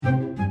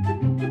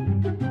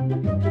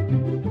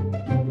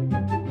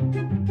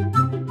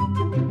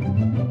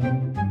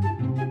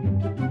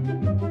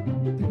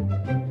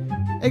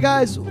Hey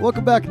guys,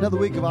 welcome back. Another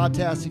week of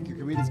Autastic, your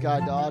comedian's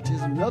guide to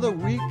autism. Another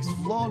week's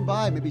flown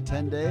by, maybe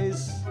 10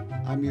 days.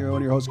 I'm one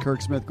of your hosts,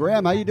 Kirk Smith.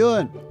 Graham, how you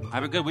doing?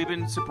 I've been good. We've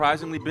been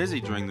surprisingly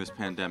busy during this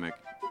pandemic.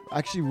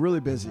 Actually,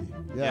 really busy.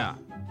 Yeah.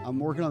 I'm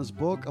working on this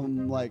book.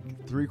 I'm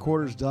like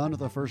 3/4 done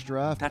with the first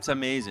draft. That's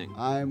amazing.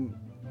 I'm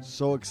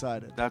so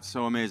excited. That's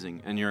so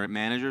amazing. And your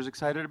manager's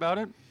excited about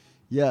it?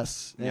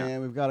 Yes, Yeah.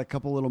 and we've got a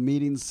couple little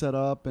meetings set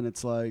up, and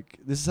it's like,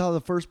 this is how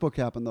the first book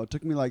happened, though. It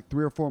took me like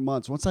 3 or 4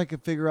 months. Once I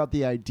could figure out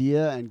the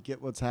idea and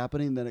get what's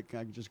happening, then I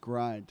can just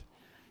grind.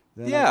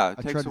 Then Yeah, I it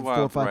takes tried a to while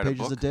 4 or to 5 write a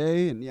pages a book.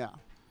 day, and yeah.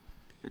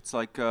 It's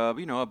like, a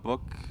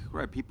book,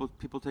 right? People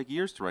take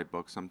years to write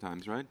books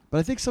sometimes, right? But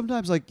I think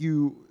sometimes, like,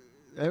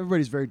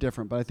 everybody's very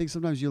different, but I think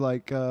sometimes you,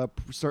 like,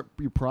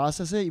 you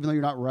process it, even though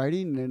you're not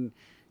writing, and then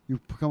you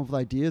come up with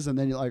ideas, and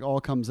then it, like,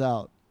 all comes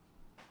out.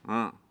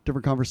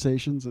 Different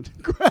conversations, and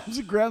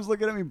Graham's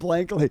looking at me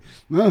blankly.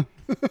 I'm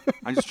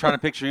just trying to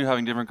picture you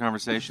having different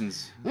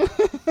conversations in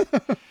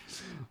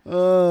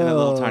a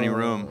little tiny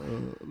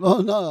room.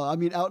 No, I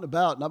mean out and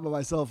about, not by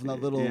myself in that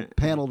little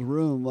paneled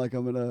room, like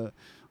I'm in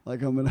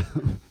a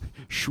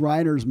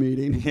Shriners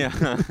meeting.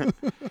 Yeah.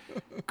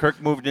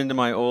 Kirk moved into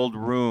my old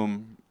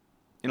room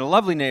in a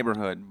lovely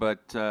neighborhood,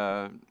 but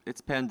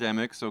it's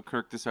pandemic, so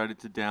Kirk decided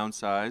to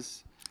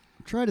downsize.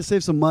 I'm trying to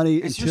save some money.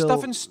 Is your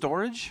stuff in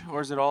storage, or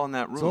is it all in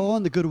that room? It's all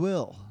in the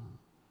Goodwill.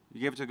 You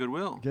gave it to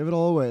Goodwill. Give it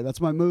all away. That's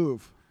my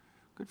move.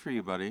 Good for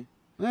you, buddy.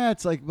 Yeah,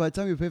 it's like by the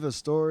time you pay for the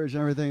storage and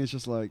everything, it's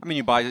just like I mean,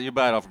 you buy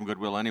it all from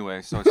Goodwill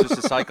anyway, so it's just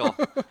a cycle.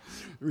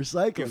 You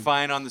recycling.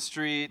 find on the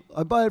street.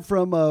 I buy it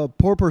from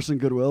Poor Person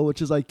Goodwill,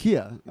 which is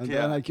IKEA, and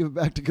Yeah. then I give it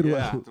back to Goodwill.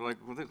 Yeah, they're like,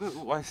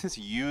 why is this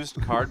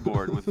used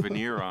cardboard with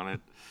veneer on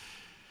it?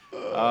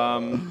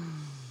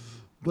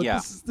 But Yeah.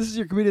 this is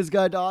your comedian's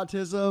guide to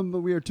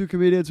autism. We are two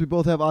comedians. We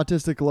both have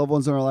autistic loved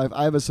ones in our life.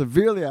 I have a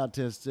severely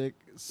autistic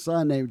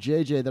son named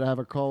JJ that I have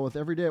a call with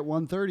every day at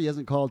 1:30. He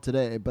hasn't called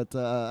today, but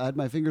I had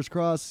my fingers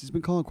crossed. He's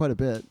been calling quite a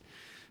bit.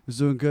 He's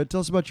doing good.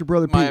 Tell us about your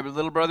brother, My Pete.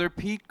 little brother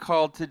Pete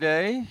called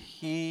today.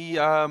 He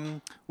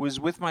was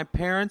with my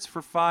parents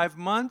for 5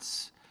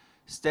 months,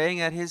 staying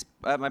at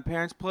my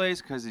parents'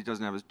 place because he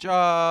doesn't have his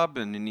job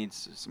and he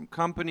needs some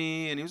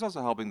company. And he was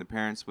also helping the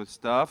parents with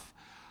stuff.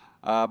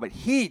 But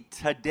he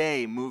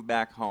today moved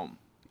back home.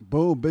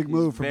 Boom, big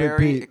move for Big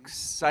Very Pete.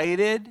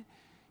 excited.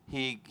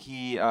 He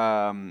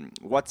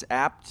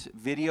WhatsApped,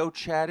 video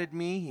chatted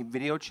me,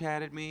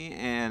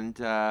 and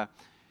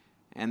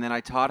then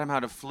I taught him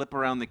how to flip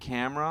around the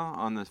camera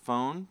on the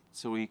phone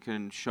so he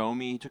can show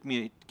me.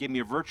 Gave me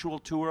a virtual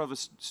tour of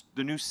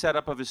the new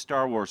setup of his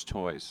Star Wars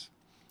toys.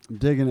 I'm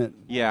digging it.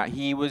 Yeah,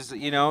 he was.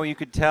 You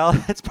could tell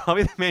that's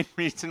probably the main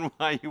reason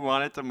why he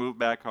wanted to move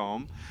back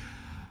home.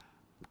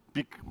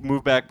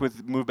 Move back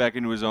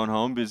into his own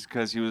home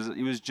because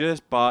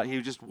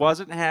he just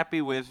wasn't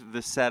happy with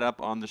the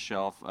setup on the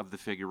shelf of the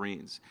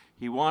figurines.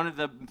 He wanted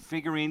the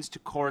figurines to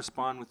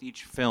correspond with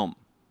each film,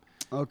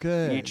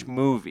 Okay. each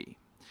movie.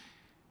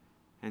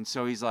 And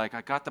so he's like,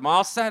 I got them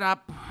all set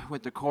up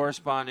with the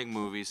corresponding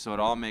movies, so it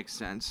all makes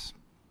sense.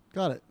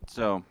 Got it.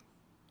 So,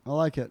 I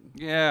like it.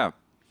 yeah.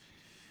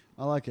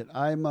 I like it.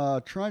 I'm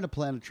trying to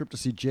plan a trip to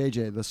see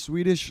JJ. The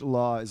Swedish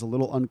law is a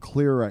little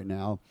unclear right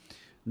now.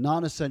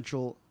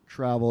 Non-essential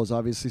travel is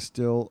obviously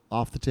still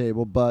off the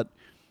table, but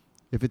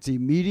if it's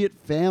immediate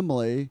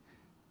family,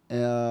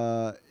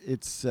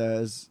 it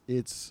says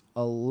it's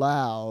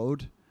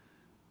allowed,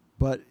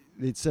 but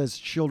it says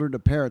children to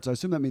parents. I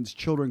assume that means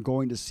children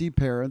going to see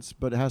parents,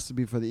 but it has to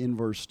be for the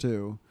inverse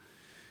too.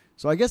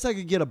 So I guess I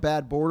could get a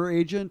bad border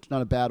agent,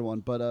 not a bad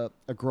one, but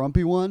a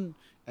grumpy one,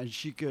 and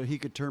he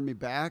could turn me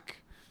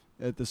back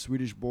at the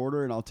Swedish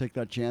border, and I'll take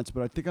that chance.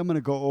 But I think I'm going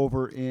to go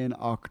over in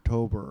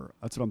October.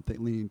 That's what I'm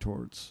leaning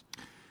towards.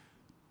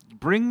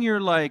 Bring your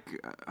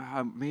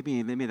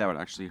maybe that would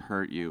actually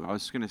hurt you. I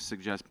was going to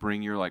suggest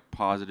bring your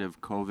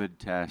positive COVID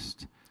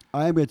test.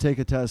 I am going to take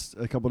a test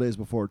a couple days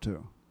before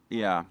too,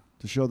 Yeah.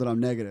 to show that I'm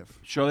negative.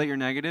 Show that you're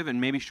negative and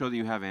maybe show that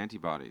you have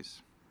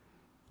antibodies.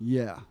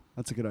 Yeah,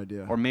 that's a good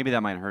idea. Or maybe that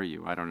might hurt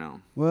you. I don't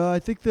know. Well, I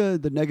think the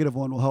negative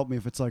one will help me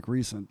if it's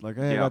recent. Like,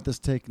 hey, I Yeah. got this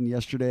taken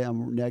yesterday.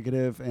 I'm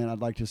negative, and I'd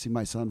like to see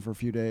my son for a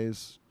few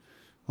days.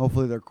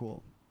 Hopefully, they're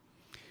cool.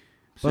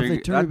 So But if they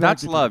turn me back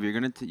that's to- love. You're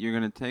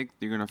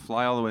gonna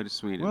fly all the way to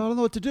Sweden. Well, I don't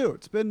know what to do.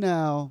 It's been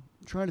now.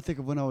 I'm trying to think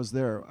of when I was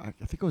there. I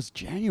think it was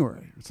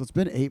January. So it's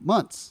been 8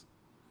 months.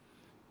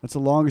 That's the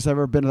longest I've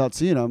ever been without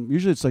seeing him.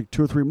 Usually it's like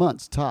 2 or 3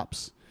 months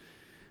tops.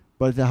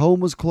 But the home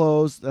was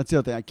closed. That's the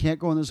other thing. I can't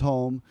go in this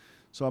home,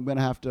 so I'm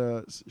gonna have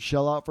to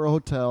shell out for a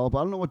hotel. But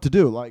I don't know what to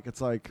do.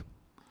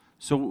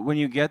 So when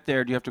you get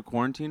there, do you have to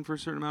quarantine for a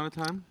certain amount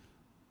of time?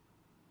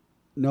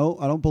 No,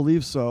 I don't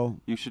believe so.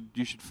 You should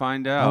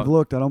find out. I've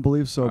looked. I don't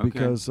believe so Okay.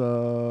 because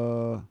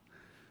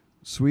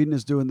Sweden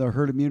is doing the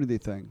herd immunity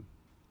thing.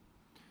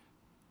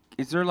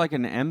 Is there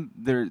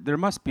there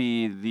must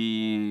be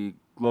the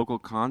local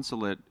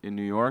consulate in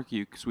New York,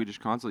 Swedish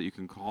consulate you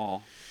can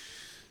call.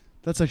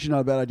 That's actually not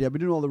a bad idea. I've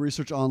been doing all the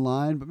research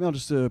online, but maybe I'll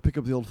just pick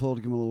up the old phone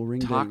and give him a little ring.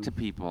 Talk to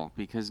people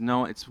because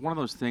it's one of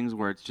those things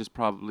where it's just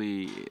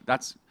probably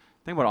that's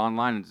thing about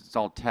online is it's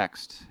all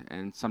text,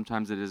 and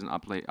sometimes it isn't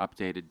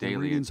updated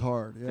daily. Reading's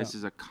hard. Yeah. This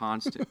is a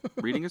constant.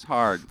 Reading is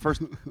hard.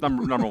 First,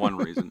 number one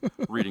reason,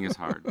 reading is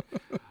hard.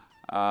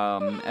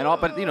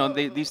 But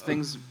these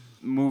things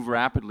move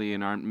rapidly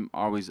and aren't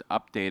always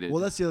updated.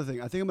 Well, that's the other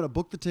thing. I think I'm going to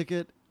book the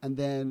ticket and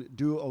then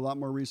do a lot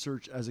more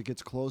research as it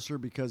gets closer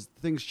because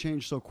things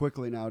change so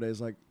quickly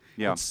nowadays. Like,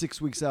 it's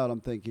 6 weeks out, I'm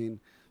thinking.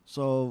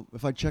 So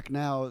if I check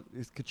now,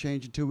 it could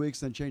change in 2 weeks,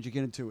 then change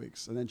again in 2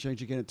 weeks, and then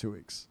change again in 2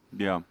 weeks.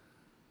 Yeah.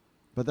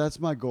 But that's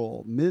my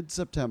goal.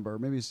 Mid-September,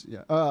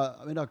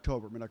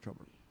 mid-October.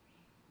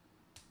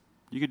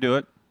 You could do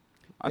it.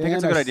 I think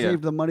it's a good idea.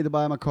 Saved the money to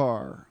buy my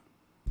car.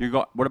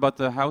 What about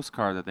the house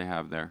car that they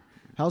have there?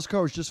 House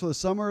car was just for the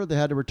summer. They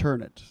had to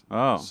return it.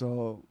 Oh.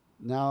 So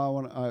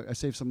now I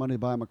saved some money to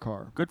buy my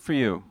car. Good for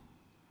you.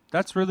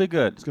 That's really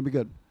good. It's going to be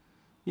good.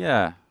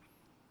 Yeah.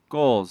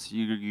 Goals.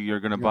 You're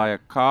going to buy a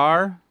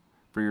car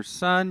for your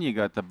son. You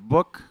got the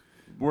book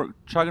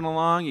chugging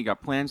along. You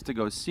got plans to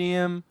go see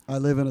him. I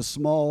live in a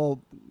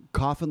small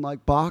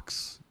coffin-like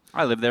box.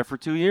 I lived there for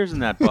 2 years in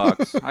that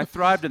box. I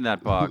thrived in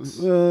that box.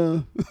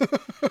 I'm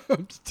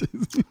just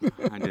teasing.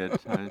 I did.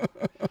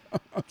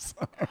 I'm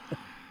sorry.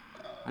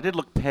 I did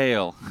look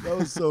pale. That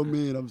was so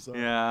mean. I'm sorry.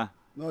 Yeah.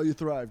 No, you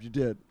thrived. You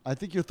did. I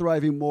think you're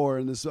thriving more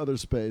in this other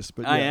space.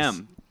 But I yes.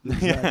 am.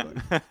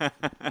 Exactly.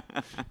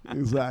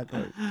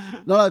 Exactly.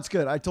 No, it's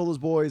good. I told those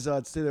boys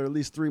I'd stay there at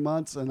least 3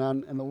 months, and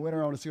in the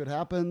winter I want to see what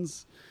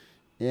happens.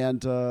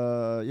 And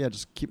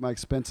just keep my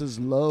expenses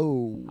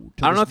low.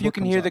 I don't know if you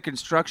can hear the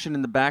construction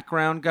in the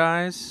background,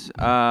 guys.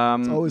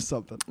 It's always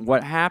something.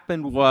 What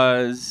happened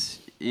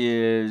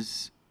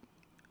is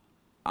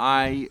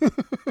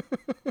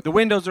the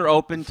windows are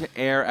open to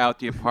air out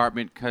the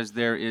apartment because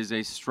there is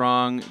a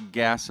strong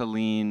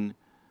gasoline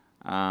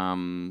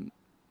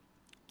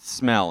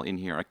smell in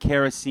here, a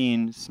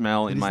kerosene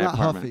smell in my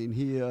apartment. He's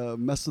not huffing.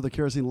 He messed with the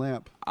kerosene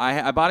lamp.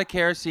 I bought a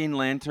kerosene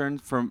lantern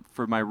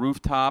for my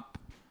rooftop,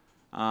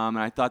 and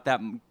I thought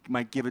that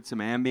might give it some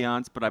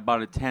ambiance, but I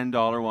bought a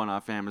 $10 one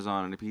off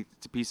Amazon, and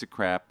it's a piece of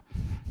crap.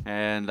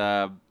 And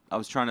I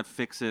was trying to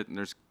fix it, and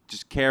there's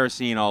just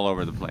kerosene all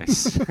over the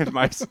place in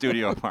my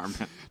studio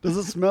apartment. Does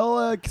it smell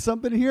like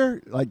something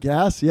here? Like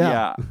gas?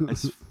 Yeah. Yeah.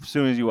 As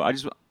soon as you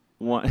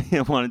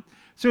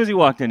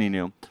walked in, he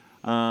knew.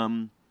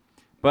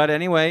 But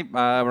anyway,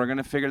 we're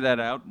gonna figure that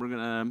out.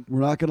 We're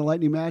not gonna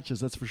light any matches.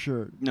 That's for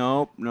sure.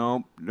 Nope.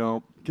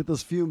 Get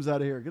those fumes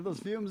out of here. Get those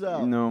fumes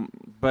out. No.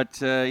 But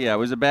it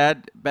was a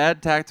bad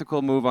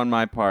tactical move on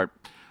my part.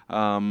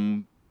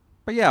 But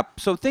yeah,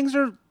 so things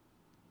are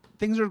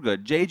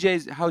good.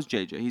 How's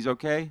JJ? He's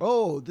okay?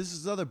 Oh, this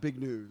is other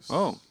big news.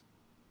 Oh.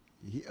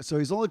 So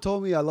he's only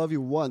told me I love you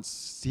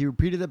once. He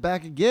repeated it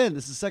back again.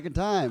 This is the second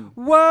time.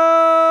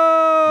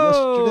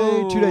 Whoa!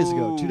 Yesterday,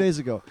 2 days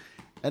ago.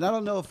 And I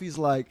don't know if he's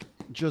like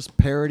just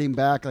parroting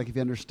back, like if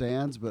he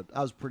understands, but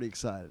I was pretty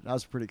excited.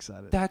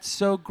 That's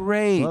so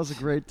great. So that was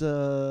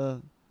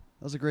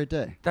a great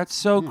day. That's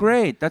so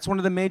great. That's one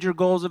of the major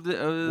goals of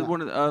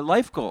one of the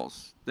life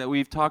goals that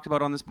we've talked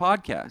about on this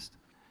podcast.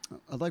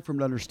 I'd like for him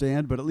to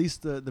understand, but at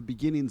least the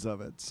beginnings of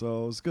it.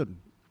 So it was good.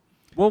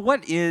 Well,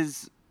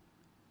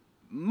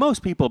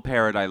 most people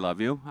parrot "I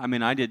love you." I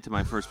mean, I did to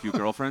my first few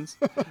girlfriends.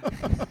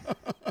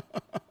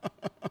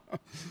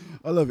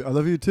 I love you. I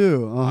love you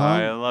too. Uh-huh.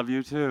 I love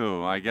you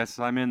too. I guess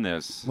I'm in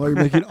this. While you're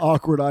making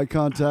awkward eye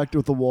contact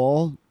with the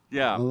wall.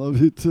 Yeah. I love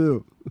you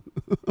too.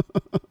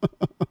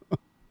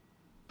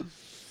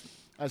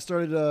 I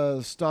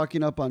started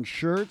stocking up on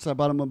shirts. I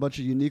bought him a bunch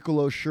of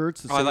Uniqlo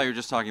shirts. I thought you were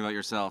just talking about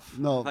yourself.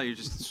 No. I thought you were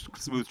just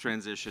smooth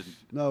transition.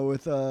 No,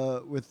 with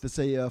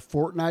say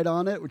Fortnite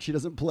on it, which he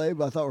doesn't play,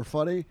 but I thought were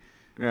funny.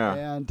 Yeah.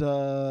 And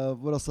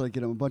what else did I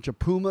get him? A bunch of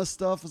Puma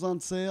stuff was on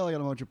sale. I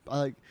got a bunch of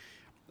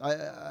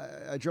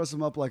I dress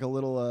him up like a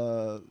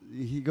little.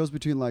 He goes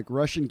between like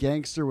Russian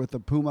gangster with the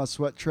Puma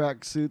sweat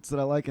track suits that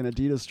I like and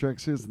Adidas track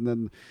suits,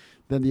 and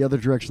then the other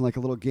direction like a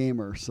little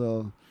gamer.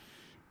 So,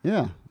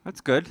 yeah, that's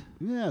good.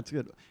 Yeah, it's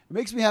good. It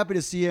makes me happy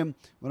to see him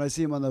when I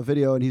see him on the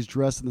video and he's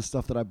dressed in the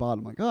stuff that I bought.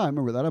 I'm like, oh, I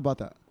remember that. I bought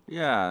that.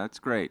 Yeah, that's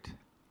great.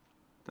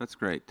 That's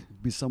great.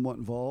 Be somewhat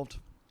involved.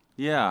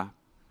 Yeah.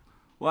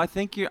 Well, I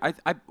think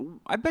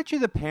I bet you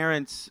the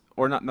parents,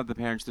 or not the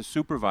parents, the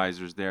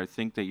supervisors there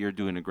think that you're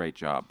doing a great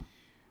job.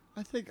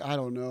 I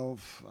don't know.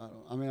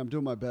 I mean, I'm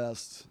doing my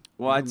best.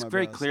 Well, it's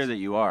very clear that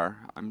you are.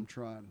 I'm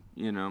trying.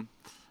 You know.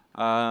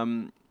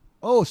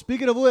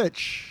 Speaking of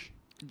which.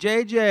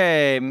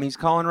 JJ, he's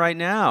calling right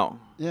now.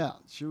 Yeah.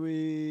 Should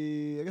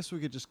we? I guess we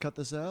could just cut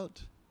this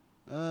out.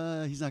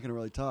 He's not going to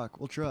really talk.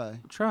 We'll try.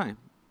 Try.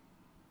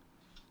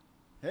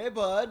 Hey,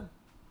 bud.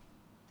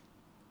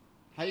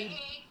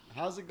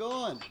 How's it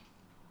going?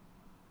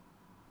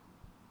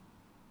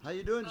 How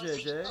you doing,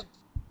 JJ?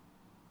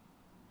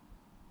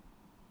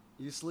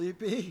 You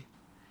sleepy?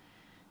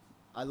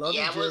 I love you,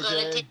 JJ. Yeah, we're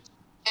gonna take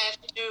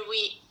after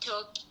we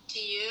talk to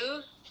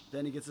you.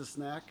 Then he gets a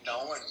snack. No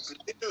one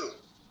could do.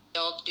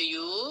 Talk to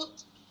you.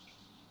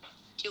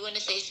 Do you want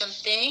to say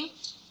something?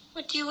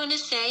 What do you want to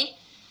say?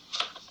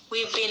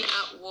 We've been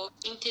out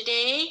walking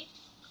today.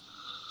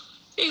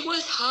 It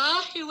was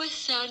hot. It was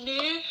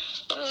sunny.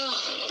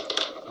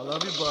 I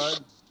love you, bud.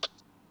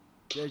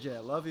 JJ, I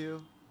love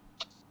you.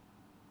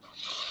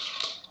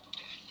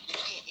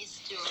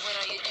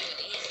 What are you doing?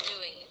 He's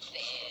doing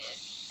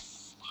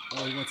this.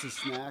 Oh, he wants his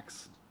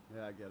snacks.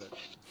 Yeah, I get it.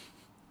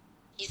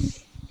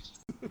 He's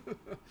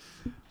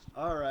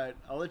All right,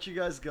 I'll let you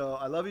guys go.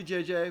 I love you,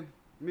 JJ. Give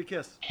me a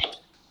kiss.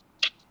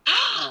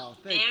 Oh,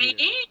 thank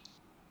you.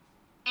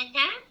 I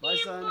love Bye, you,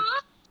 son. Mom.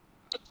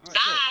 All right, Bye.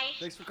 good.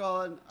 Thanks for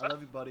calling. I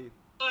love you, buddy.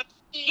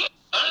 You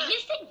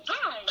said bye.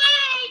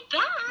 Bye.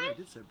 Yeah, I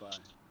did say bye.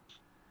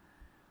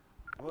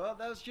 Well,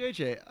 that was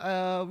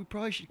JJ. We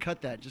probably should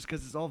cut that just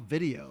because it's all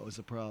video is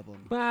a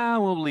problem.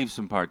 Well, we'll leave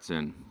some parts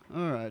in.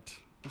 All right,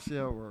 we'll see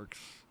how it works.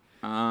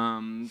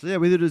 Um, So yeah,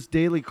 we did this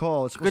daily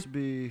call. It's supposed to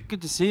be.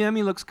 Good to see him.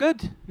 He looks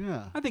good.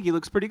 Yeah, I think he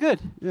looks pretty good.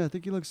 yeah. I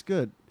think he looks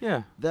good.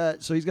 Yeah.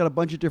 So he's got a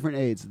bunch of different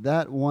aids.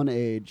 That one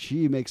aid,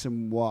 she makes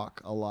him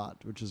walk a lot,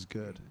 which is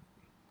good.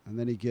 And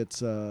then he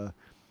gets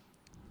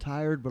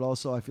tired, but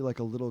also I feel like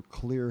a little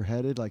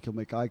clear-headed. Like he'll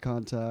make eye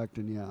contact,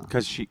 and yeah.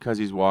 Because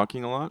he's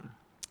walking a lot?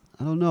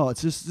 I don't know.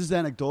 It's just this is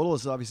anecdotal.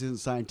 This obviously isn't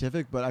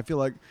scientific, but I feel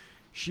like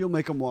she'll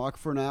make him walk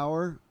for an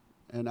hour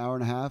and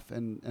a half,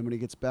 and when he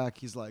gets back,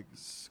 he's like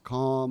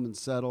calm and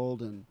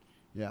settled, and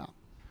yeah.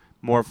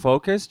 More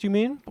focused, you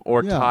mean?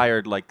 Or Yeah.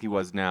 tired like he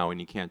was now and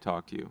he can't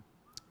talk to you?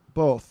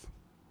 Both.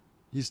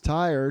 He's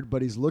tired,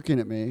 but he's looking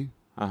at me,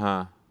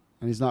 Uh-huh.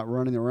 and he's not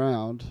running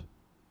around.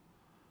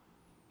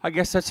 I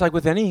guess that's like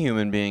with any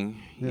human being.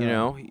 You Yeah.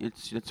 know,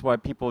 it's why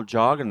people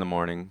jog in the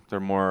morning. They're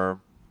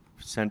more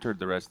centered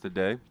the rest of the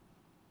day.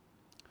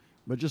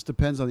 But it just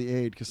depends on the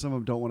aid, because some of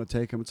them don't want to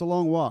take him. It's a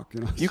long walk,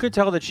 you know. You could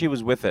tell that she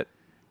was with it.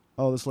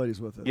 Oh, this lady's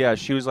with it. Yeah,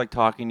 she was like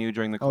talking to you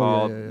during the Oh,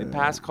 call. yeah, In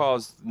past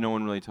calls, no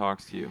one really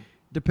talks to you.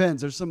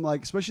 Depends. There's some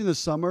like, especially in the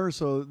summer.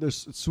 So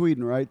there's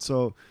Sweden, right?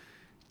 So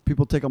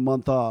people take a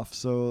month off.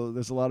 So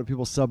there's a lot of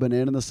people subbing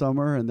in the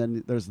summer, and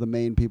then there's the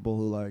main people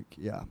who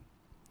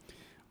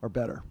are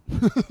better.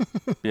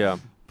 Yeah,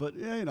 But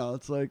yeah, you know,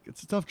 it's a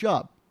tough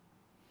job.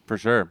 for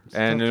sure. It's a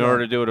And tough in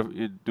order job.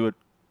 to do it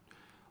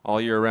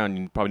all year round,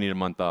 you probably need a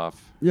month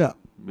off. Yeah,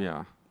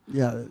 Yeah.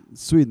 yeah.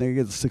 Sweden, they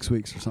get 6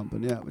 weeks or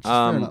something. Yeah, which is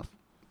fair enough.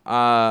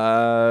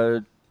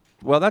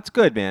 Well, that's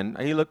good, man.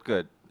 He looked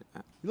good.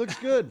 He looks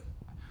good.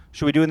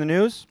 Should we do in the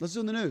news? Let's do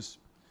in the news.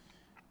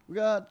 We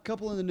got a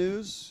couple in the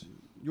news.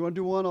 You want to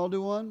do one? I'll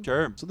do one.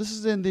 Sure. So this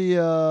is in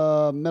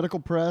the medical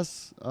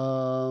press.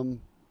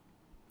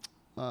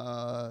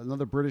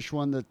 Another British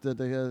one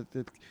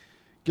that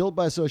Guilt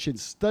by Association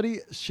study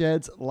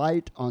sheds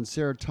light on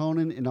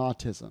serotonin in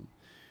autism.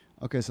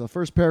 Okay, so the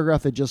first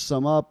paragraph they just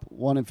sum up: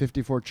 1 in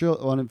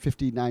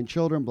 59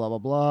 children. Blah blah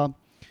blah.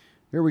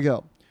 Here we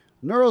go.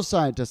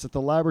 Neuroscientist at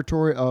the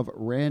laboratory of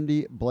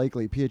Randy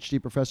Blakely,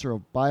 PhD professor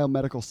of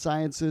biomedical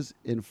sciences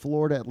in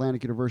Florida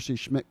Atlantic University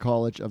Schmidt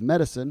College of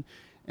Medicine,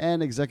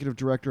 and executive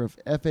director of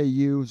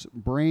FAU's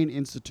Brain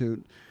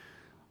Institute,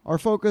 are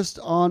focused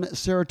on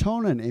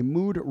serotonin, a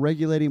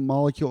mood-regulating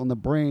molecule in the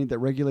brain that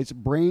regulates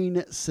brain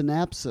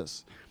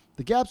synapses,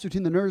 the gaps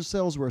between the nerve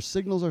cells where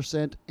signals are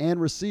sent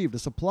and received. The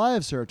supply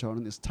of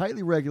serotonin is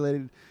tightly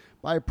regulated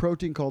by a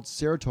protein called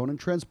serotonin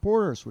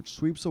transporters, which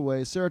sweeps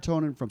away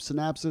serotonin from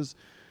synapses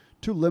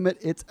to limit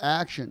its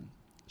action.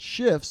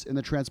 Shifts in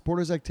the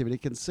transporter's activity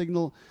can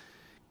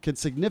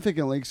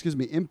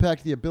significantly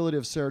impact the ability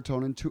of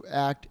serotonin to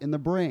act in the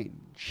brain.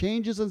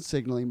 Changes in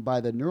signaling by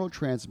the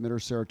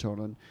neurotransmitter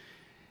serotonin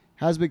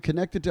has been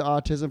connected to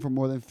autism for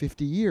more than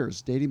 50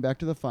 years, dating back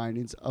to the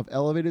findings of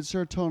elevated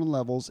serotonin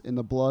levels in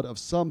the blood of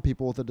some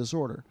people with the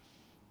disorder,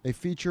 a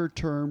feature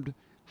termed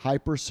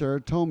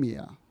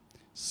hyperserotonemia.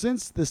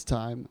 Since this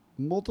time,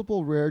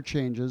 multiple rare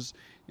changes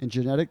in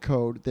genetic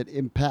code that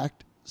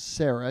impact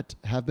SERT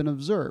have been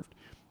observed.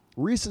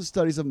 Recent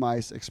studies of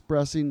mice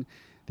expressing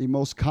the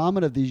most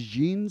common of these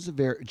gene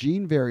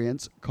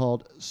variants,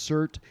 called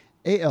SERT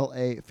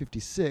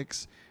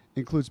ALA56,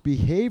 includes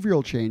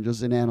behavioral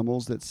changes in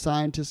animals that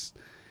scientists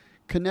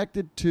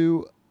connected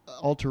to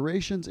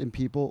alterations in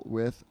people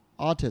with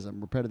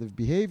autism, repetitive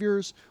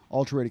behaviors,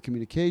 alterated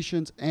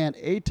communications, and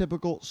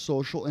atypical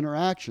social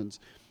interactions,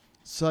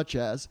 such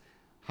as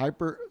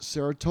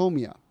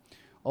hyperserotonemia.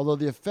 Although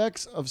the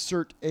effects of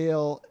SERT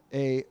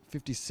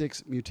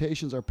ALA56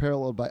 mutations are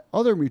paralleled by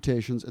other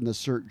mutations in the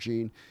SERT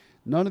gene,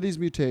 none of these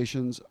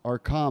mutations are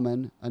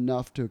common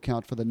enough to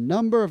account for the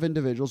number of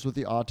individuals with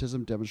the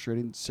autism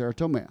demonstrating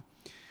serotonemia.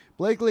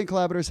 Blakely and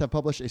collaborators have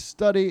published a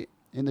study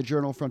in the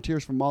journal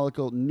Frontiers for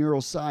Molecular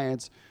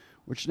Neuroscience,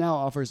 which now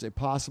offers a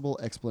possible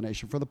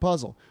explanation for the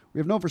puzzle. We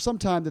have known for some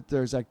time that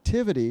there's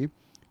activity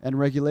and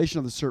regulation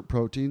of the SERT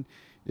protein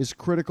is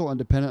critical and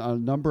dependent on a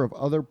number of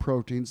other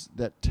proteins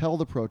that tell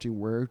the protein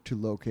where to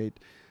locate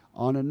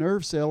on a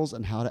nerve cells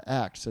and how to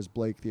act, says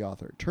Blake, the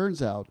author. It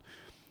turns out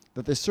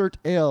that the SERT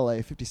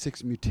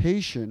ALA56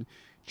 mutation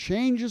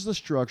changes the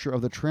structure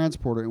of the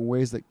transporter in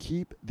ways that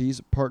keep these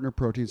partner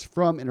proteins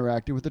from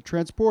interacting with the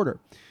transporter,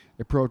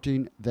 a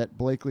protein that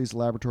Blakely's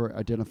laboratory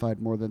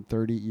identified more than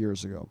 30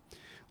 years ago.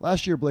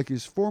 Last year,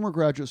 Blakely's former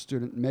graduate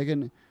student,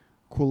 Megan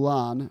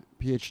Quillan,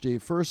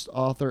 PhD, first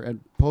author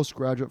and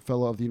postgraduate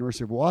fellow of the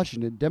University of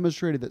Washington,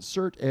 demonstrated that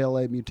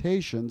SIRT-ALA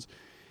mutations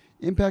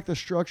impact the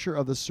structure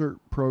of the SIRT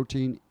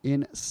protein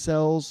in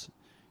cells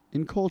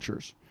in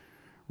cultures,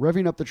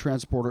 revving up the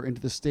transporter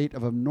into the state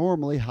of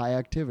abnormally high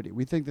activity.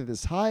 We think that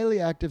this highly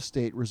active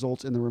state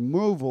results in the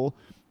removal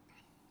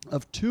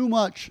of too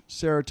much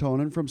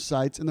serotonin from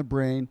sites in the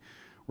brain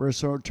where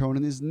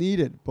serotonin is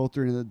needed, both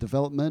during the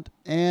development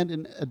and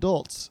in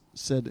adults,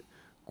 said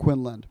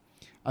Quinlan.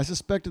 I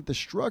suspect that the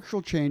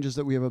structural changes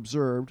that we have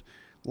observed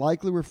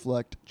likely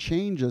reflect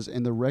changes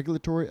in the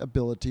regulatory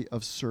ability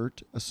of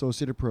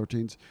SIRT-associated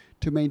proteins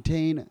to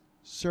maintain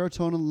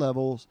serotonin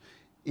levels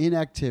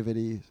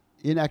inactivation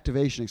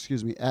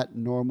at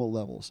normal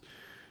levels.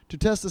 To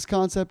test this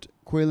concept,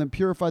 Quillan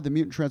purified the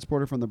mutant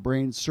transporter from the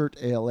brain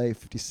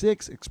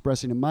SIRT-ALA56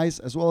 expressing in mice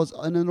as well as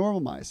in normal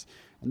mice,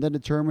 and then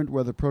determined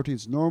whether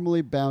proteins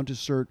normally bound to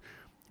SIRT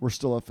were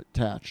still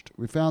attached.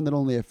 We found that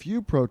only a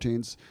few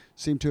proteins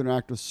seem to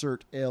interact with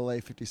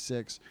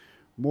SIRT-ALA56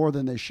 more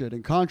than they should.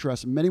 In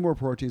contrast, many more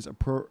proteins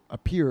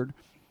appeared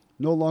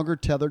no longer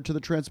tethered to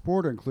the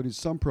transporter, including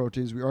some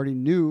proteins we already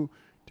knew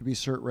to be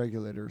SIRT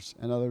regulators,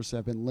 and others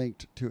have been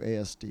linked to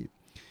ASD.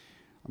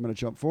 I'm going to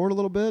jump forward a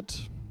little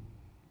bit.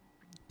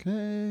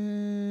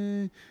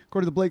 Okay.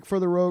 According to Blake,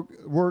 further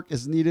work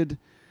is needed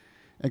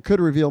and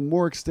could reveal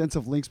more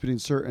extensive links between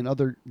SIRT and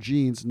other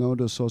genes known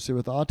to associate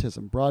with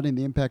autism, broadening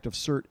the impact of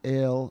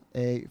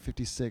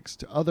SIRT-ALA56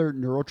 to other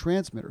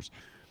neurotransmitters.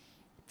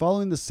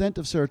 Following the scent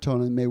of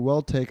serotonin may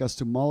well take us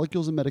to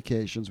molecules and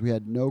medications we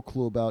had no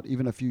clue about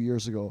even a few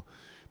years ago.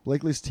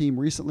 Blakely's team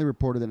recently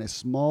reported that a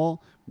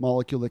small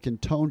molecule that can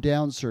tone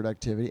down SIRT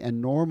activity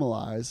and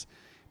normalize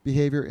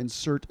behavior in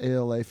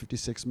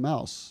SIRT-ALA56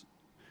 mouse,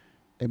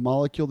 a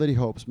molecule that he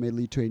hopes may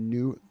lead to a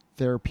new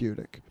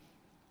therapeutic.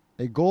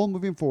 A goal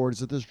moving forward is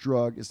that this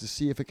drug is to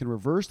see if it can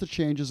reverse the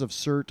changes of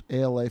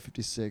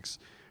SIRT-ALA56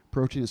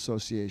 protein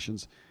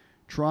associations,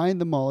 trying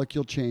the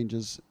molecule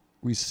changes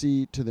we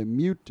see to the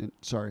mutant,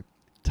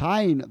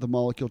 tying the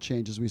molecule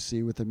changes we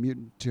see with the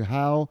mutant to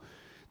how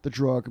the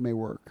drug may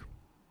work.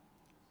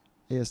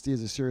 ASD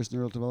is a serious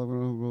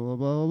neurodevelopmental, blah, blah,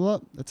 blah, blah.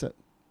 That's it.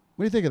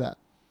 What do you think of that?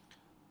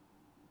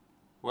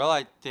 Well,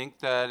 I think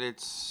that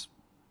it's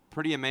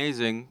pretty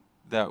amazing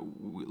that,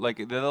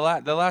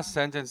 the last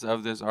sentence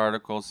of this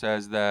article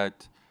says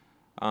that,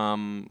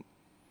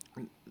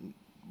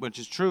 which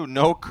is true,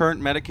 no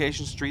current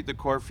medications treat the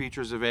core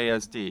features of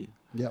ASD.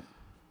 Yep.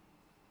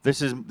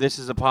 This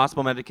is a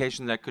possible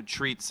medication that could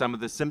treat some of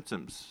the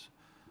symptoms.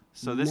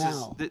 So this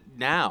Now. is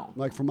now.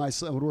 Like for my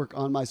son, it would work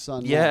on my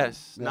son.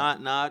 Yes, now.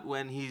 not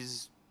when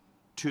he's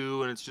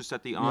 2 and it's just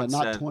at the Yeah,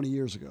 onset. not 20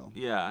 years ago.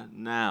 Yeah,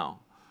 now.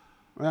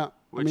 Yeah,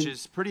 Which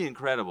is pretty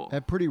incredible.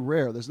 Pretty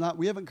rare.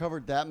 We haven't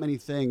covered that many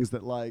things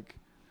that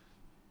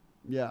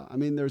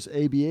there's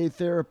ABA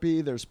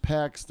therapy, there's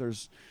PECs,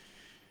 there's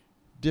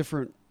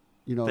different,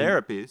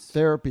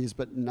 therapies,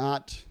 but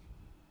not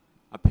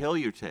a pill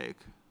you take.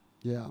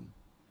 Yeah.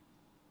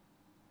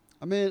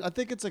 I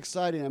think it's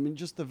exciting.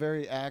 Just the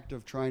very act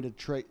of trying to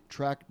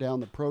track down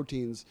the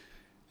proteins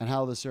and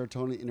how the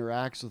serotonin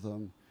interacts with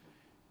them.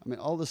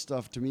 All this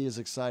stuff to me is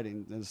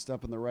exciting and a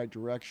step in the right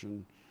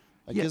direction.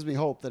 It gives me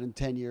hope that in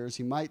 10 years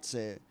he might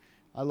say,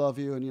 I love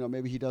you, and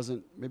maybe he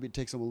doesn't. Maybe it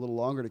takes him a little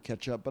longer to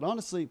catch up. But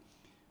honestly,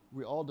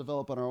 we all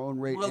develop at our own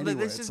rate. Well, anyway.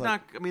 this is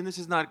not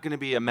going to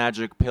be a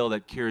magic pill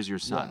that cures your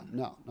son.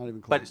 Yeah, no, not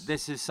even close. But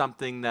this is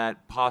something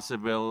that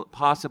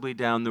possibly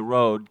down the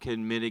road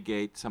can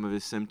mitigate some of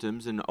his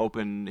symptoms and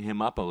open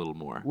him up a little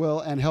more.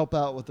 Well, and help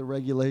out with the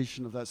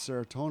regulation of that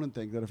serotonin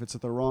thing. That if it's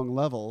at the wrong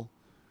level,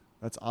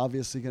 that's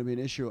obviously going to be an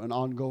issue, an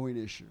ongoing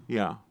issue.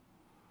 Yeah.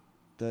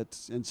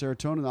 And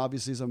serotonin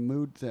obviously is a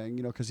mood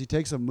thing, because he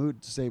takes a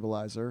mood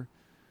stabilizer.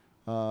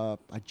 I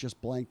just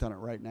blanked on it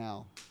right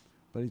now,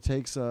 but he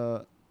takes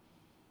a.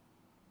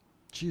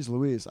 Jeez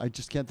Louise, I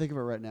just can't think of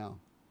it right now.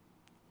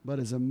 But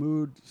as a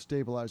mood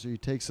stabilizer, he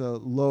takes a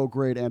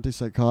low-grade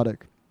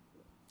antipsychotic,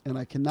 and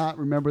I cannot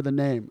remember the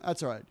name.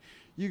 That's all right.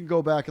 You can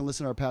go back and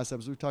listen to our past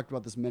episodes. We've talked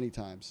about this many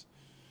times,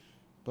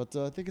 but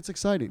I think it's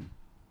exciting.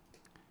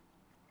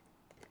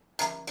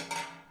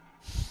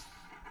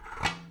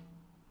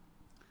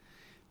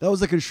 That was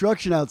the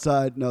construction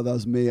outside. No, that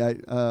was me. I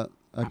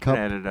can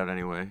edit it out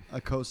anyway.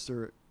 A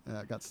coaster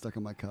got stuck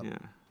in my cup. Yeah.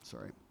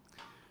 Sorry.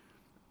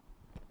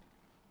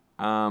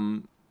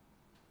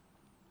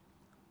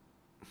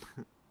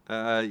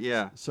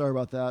 Yeah. Sorry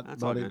about that, That's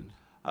buddy.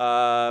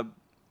 all good.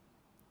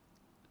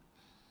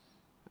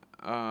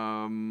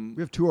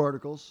 We have 2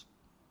 articles.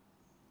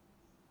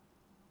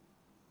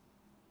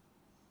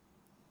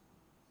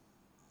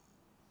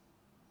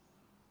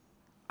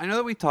 I know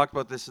that we talked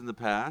about this in the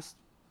past,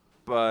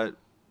 but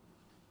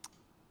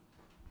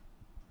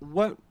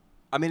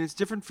it's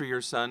different for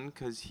your son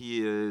because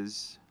he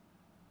is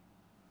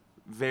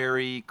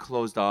very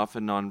closed off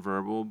and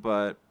nonverbal,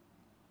 but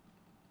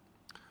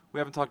we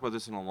haven't talked about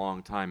this in a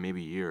long time,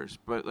 maybe years.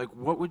 But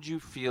what would you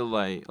feel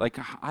like?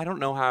 I don't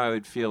know how I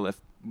would feel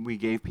if we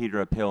gave Peter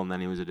a pill and then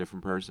he was a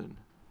different person.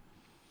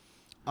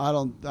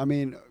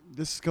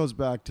 This goes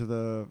back to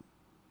the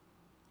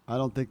I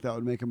don't think that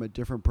would make him a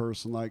different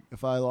person. Like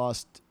if I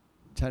lost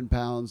 10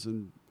 pounds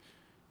and,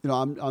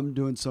 I'm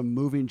doing some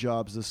moving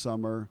jobs this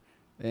summer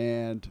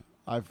and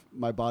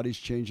my body's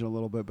changing a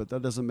little bit, but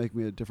that doesn't make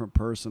me a different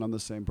person. I'm the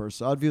same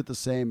person. I'd view it the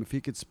same. If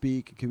he could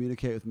speak and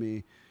communicate with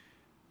me,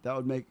 that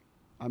would make,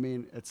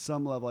 at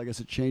some level, I guess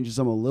it changes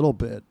him a little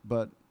bit,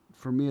 but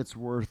for me, it's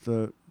worth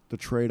the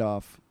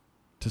trade-off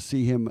to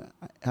see him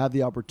have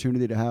the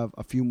opportunity to have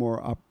a few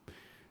more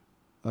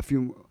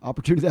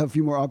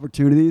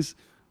opportunities.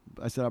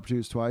 I said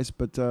opportunities twice,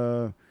 but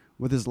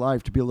with his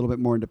life to be a little bit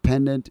more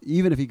independent,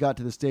 even if he got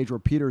to the stage where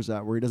Peter's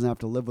at, where he doesn't have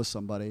to live with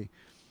somebody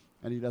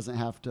and he doesn't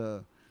have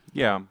to.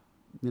 Yeah.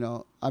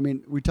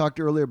 We talked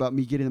earlier about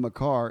me getting him a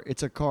car.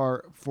 It's a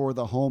car for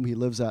the home he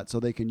lives at so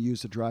they can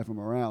use to drive him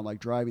around. Like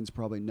driving's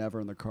probably never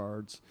in the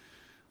cards.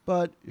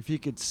 But if he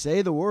could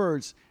say the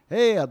words,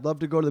 hey, I'd love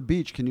to go to the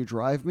beach. Can you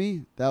drive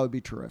me? That would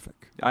be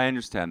terrific. I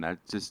understand that.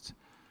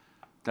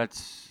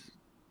 That's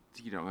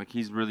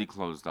he's really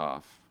closed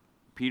off.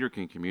 Peter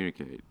can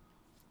communicate.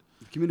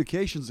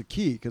 Communication's the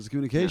key because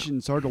communication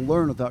is hard to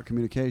learn without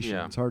communication.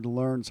 Yeah. It's hard to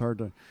learn. It's hard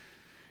to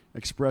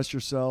express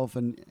yourself,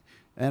 and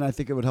I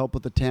think it would help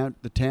with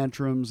the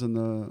tantrums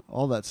and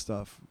all that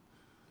stuff.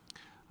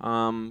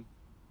 No,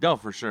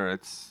 for sure.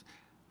 It's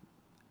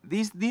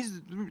these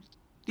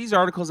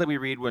articles that we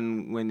read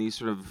when these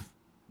sort of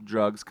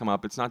drugs come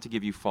up. It's not to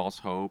give you false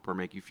hope or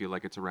make you feel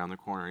like it's around the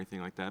corner or anything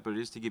like that, but it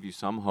is to give you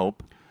some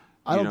hope.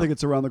 I don't think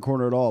it's around the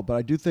corner at all, but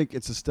I do think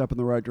it's a step in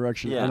the right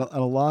direction. Yeah. And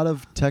a lot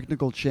of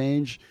technical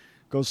change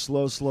goes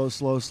slow,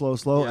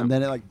 Yeah. and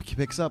then it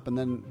picks up, and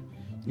then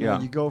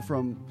you go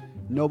from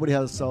nobody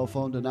has a cell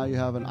phone to now you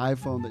have an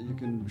iPhone that you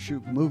can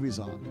shoot movies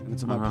on, and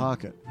it's in my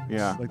pocket.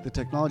 Yeah. It's like the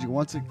technology,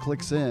 once it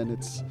clicks in,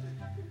 it's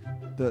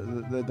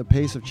the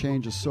pace of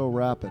change is so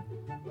rapid.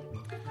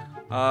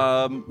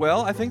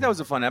 Well, I think that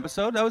was a fun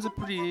episode. That was a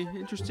pretty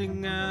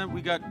interesting.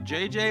 We got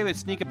JJ with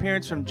sneak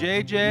appearance from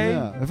JJ.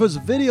 Yeah, if it was a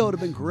video, it would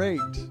have been great.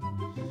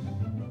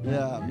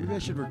 Yeah, maybe I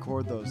should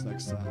record those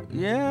next time.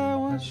 Yeah,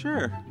 well,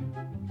 sure.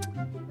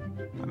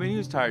 He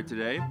was tired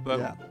today, but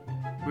Yeah.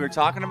 we were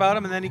talking about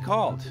him, and then he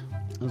called.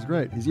 That was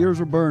great. His ears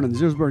were burning.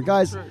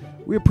 Guys,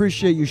 we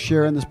appreciate you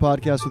sharing this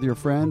podcast with your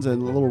friends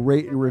and a little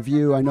rate and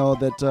review. I know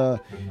that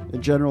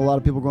in general, a lot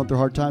of people going through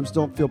hard times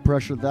don't feel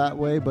pressured that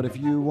way. But if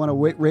you want to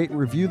rate and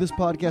review this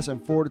podcast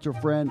and forward it to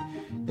a friend,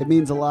 it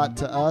means a lot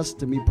to us,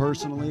 to me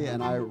personally,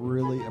 and I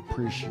really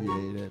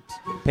appreciate it.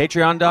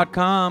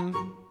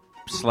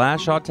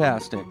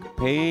 Patreon.com/autastic.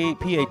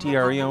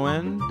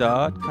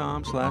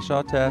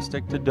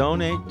 Patreon.com/autastic to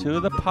donate to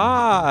the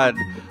pod.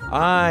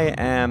 I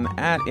am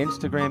at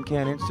Instagram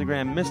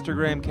Mr.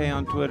 Graham K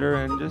on Twitter,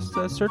 and just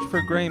search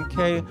for Graham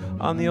K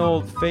on the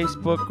old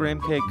Facebook,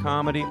 Graham K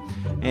Comedy,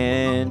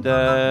 and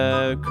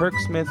Kirk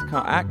Smith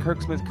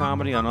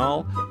Comedy on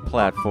all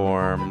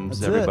platforms.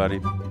 That's everybody.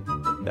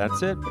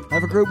 That's it.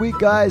 Have a great week,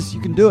 guys.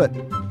 You can do it.